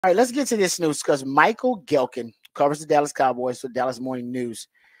All right, let's get to this news because Michael Gelkin covers the Dallas Cowboys for Dallas Morning News.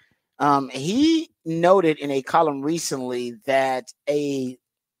 He noted in a column recently that a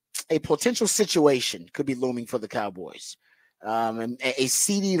potential situation could be looming for the Cowboys. And a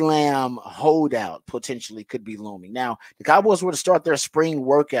CeeDee Lamb holdout potentially could be looming. Now, the Cowboys were to start their spring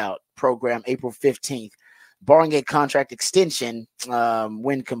workout program April 15th, barring a contract extension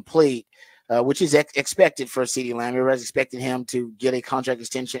when complete, which is expected for CeeDee Lamb. Everybody's expecting him to get a contract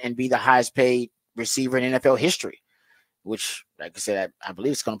extension and be the highest paid receiver in NFL history, which, like I said, I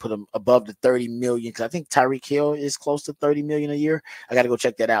believe it's going to put him above the 30 million because I think Tyreek Hill is close to 30 million a year. I got to go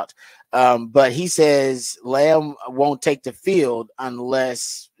check that out. But he says Lamb won't take the field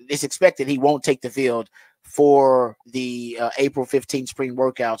unless it's expected he won't take the field for the April 15th spring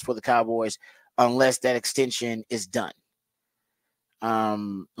workouts for the Cowboys unless that extension is done.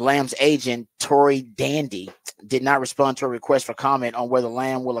 Lamb's agent, Tory Dandy, did not respond to a request for comment on whether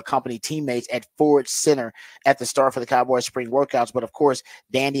Lamb will accompany teammates at Ford Center at the start for the Cowboys spring workouts. But of course,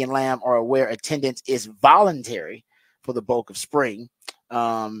 Dandy and Lamb are aware attendance is voluntary for the bulk of spring.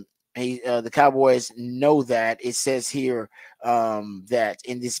 The Cowboys know that. It says here that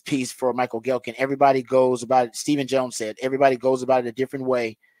in this piece for Michael Gelkin, everybody goes about it. Stephen Jones said, everybody goes about it a different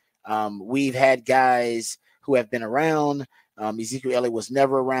way. We've had guys who have been around. Ezekiel Elliott was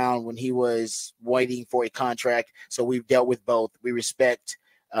never around when he was waiting for a contract. So we've dealt with both. We respect,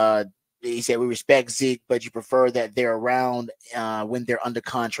 he said, we respect Zeke, but you prefer that they're around when they're under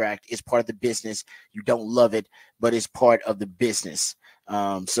contract. It's part of the business. You don't love it, but it's part of the business.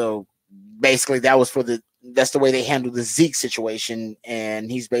 So basically that's the way they handled the Zeke situation.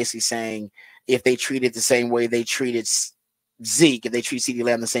 And he's basically saying if they treat it the same way they treated Zeke, if they treat CeeDee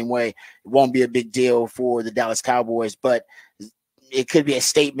Lamb the same way, it won't be a big deal for the Dallas Cowboys, but it could be a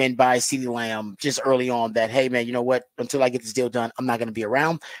statement by CeeDee Lamb just early on that, hey, man, you know what? Until I get this deal done, I'm not going to be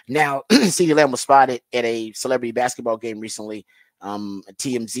around. Now, CeeDee Lamb was spotted at a celebrity basketball game recently.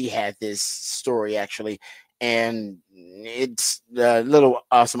 TMZ had this story, actually, and it's a little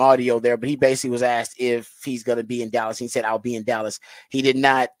some audio there, but he basically was asked if he's going to be in Dallas. He said, I'll be in Dallas. He did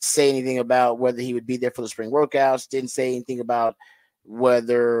not say anything about whether he would be there for the spring workouts, didn't say anything about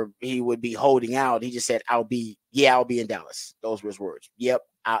whether he would be holding out. He just said, I'll be in Dallas. Those were his words. Yep.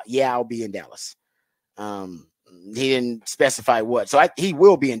 I'll be in Dallas. He didn't specify what. So he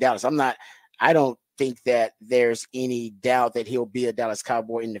will be in Dallas. I don't think that there's any doubt that he'll be a Dallas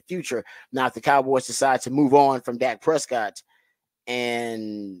Cowboy in the future. Now, if the Cowboys decide to move on from Dak Prescott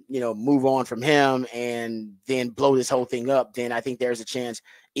and, move on from him and then blow this whole thing up, then I think there's a chance,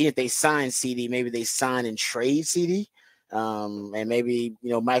 even if they sign CeeDee, maybe they sign and trade CeeDee. And maybe,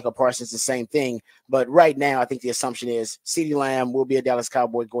 Michael Parsons, the same thing. But right now, I think the assumption is CeeDee Lamb will be a Dallas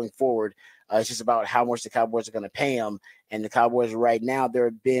Cowboy going forward. It's just about how much the Cowboys are going to pay him. And the Cowboys right now, there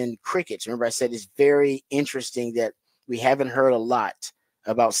have been crickets. Remember, I said it's very interesting that we haven't heard a lot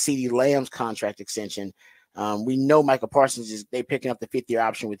about CeeDee Lamb's contract extension. We know Michael Parsons they're picking up the 5th-year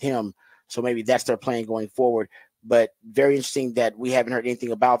option with him. So maybe that's their plan going forward. But very interesting that we haven't heard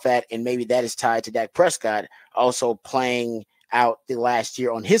anything about that. And maybe that is tied to Dak Prescott also playing out the last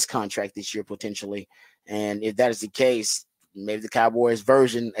year on his contract this year, potentially. And if that is the case, maybe the Cowboys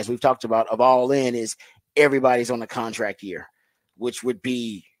version, as we've talked about, of all in is everybody's on the contract year, which would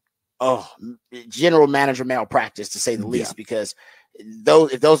be general manager malpractice, to say the least, because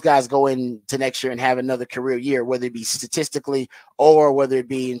if those guys go into next year and have another career year, whether it be statistically or whether it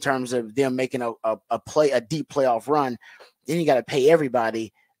be in terms of them making a deep playoff run, then you got to pay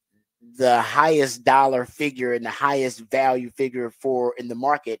everybody the highest dollar figure and the highest value figure in the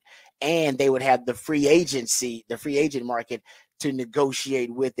market. And they would have the free agent market to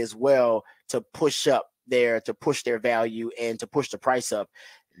negotiate with as well, to push their value and to push the price up.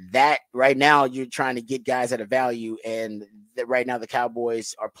 That right now you're trying to get guys at a value, and right now the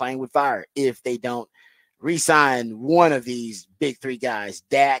Cowboys are playing with fire if they don't re-sign one of these big three guys,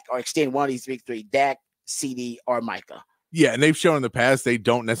 Dak, or extend one of these big three, Dak, CeeDee, or Micah. Yeah, and they've shown in the past they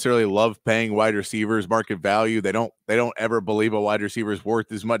don't necessarily love paying wide receivers market value. They don't ever believe a wide receiver is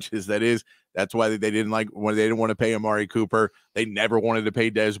worth as much as that is. That's why they didn't want to pay Amari Cooper. They never wanted to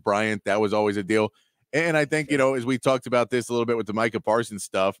pay Dez Bryant. That was always a deal. And I think, as we talked about this a little bit with the Micah Parsons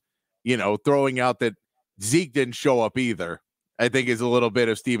stuff, throwing out that Zeke didn't show up either, I think is a little bit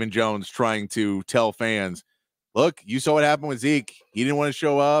of Stephen Jones trying to tell fans, look, you saw what happened with Zeke. He didn't want to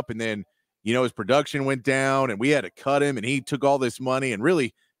show up, and then his production went down and we had to cut him and he took all this money and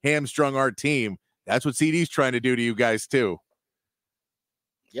really hamstrung our team. That's what CeeDee's trying to do to you guys too.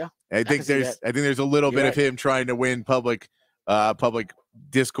 Yeah. I think there's a little bit of him trying to win public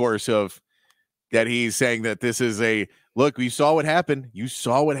discourse of, that he's saying that this is a look. You saw what happened. You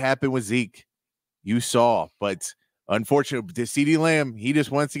saw what happened with Zeke. You saw, but unfortunately, the Ceedee Lamb, he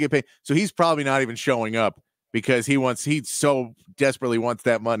just wants to get paid. So he's probably not even showing up because he so desperately wants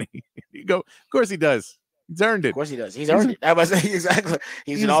that money. You go, of course he does. He's earned it. Of course he does. He's earned it. That was exactly.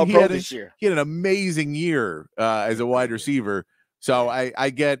 He's an all-pro this year. He had an amazing year as a wide receiver. So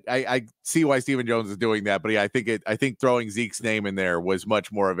I see why Stephen Jones is doing that. But yeah, I think throwing Zeke's name in there was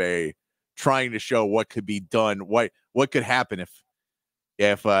much more of a trying to show what could be done. What could happen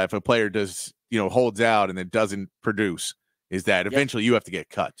if a player does, holds out and then doesn't produce, is that eventually you have to get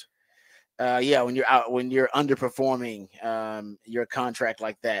cut. Yeah, when you're underperforming your contract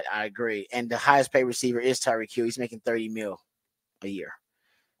like that, I agree. And the highest paid receiver is Tyreek Hill. He's making $30 million a year.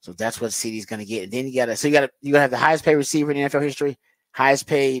 So that's what Ceedee's going to get. And then you got to have the highest paid receiver in NFL history, highest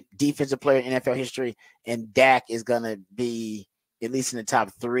paid defensive player in NFL history, and Dak is going to be at least in the top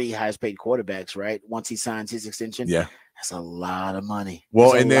 3 highest paid quarterbacks, right? Once he signs his extension. Yeah. That's a lot of money.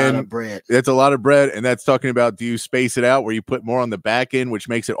 Well, and then that's a lot of bread. And that's talking about, do you space it out where you put more on the back end, which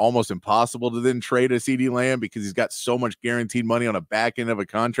makes it almost impossible to then trade a Ceedee Lamb because he's got so much guaranteed money on a back end of a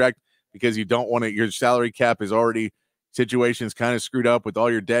contract, because you don't want to, your salary cap is already, situation's kind of screwed up with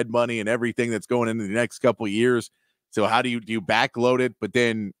all your dead money and everything that's going into the next couple of years. So how do you backload it? But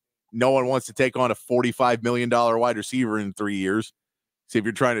then no one wants to take on a $45 million wide receiver in 3 years. See if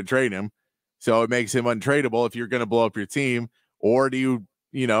you're trying to trade him. So it makes him untradeable if you're going to blow up your team. Or do you,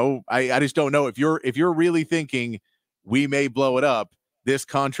 I just don't know. If you're really thinking we may blow it up, this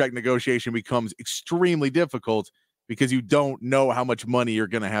contract negotiation becomes extremely difficult because you don't know how much money you're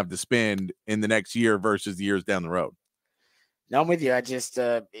going to have to spend in the next year versus the years down the road. No, I'm with you. I just,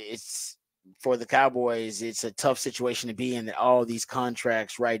 it's for the Cowboys, it's a tough situation to be in, that all these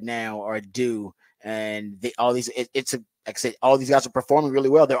contracts right now are due. And like I said, all these guys are performing really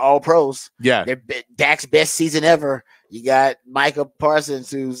well. They're all pros. Yeah. They're Dak's best season ever. You got Micah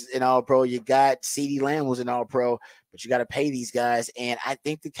Parsons, who's an all-pro. You got Ceedee Lamb, who's an all-pro. But you got to pay these guys. And I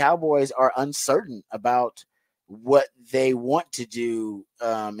think the Cowboys are uncertain about what they want to do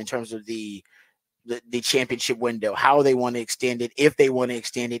in terms of the championship window, how they want to extend it, if they want to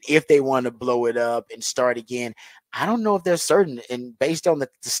extend it, if they want to blow it up and start again. I don't know if they're certain. And based on the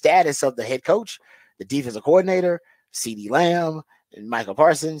status of the head coach, the defensive coordinator, Ceedee Lamb, and Michael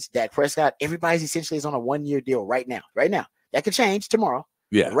Parsons, Dak Prescott, everybody's essentially is on a 1-year deal right now. Right now. That could change tomorrow.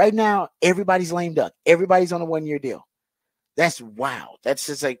 Yeah. But right now, everybody's lame duck. Everybody's on a 1-year deal. That's wild. That's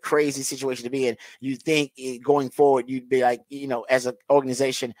just a crazy situation to be in. You think going forward, you'd be like, as an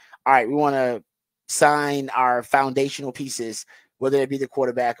organization, all right, we want to sign our foundational pieces, whether it be the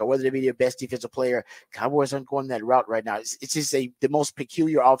quarterback or whether it be your best defensive player. Cowboys aren't going that route right now. It's just the most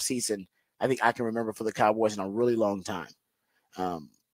peculiar offseason I think I can remember for the Cowboys in a really long time.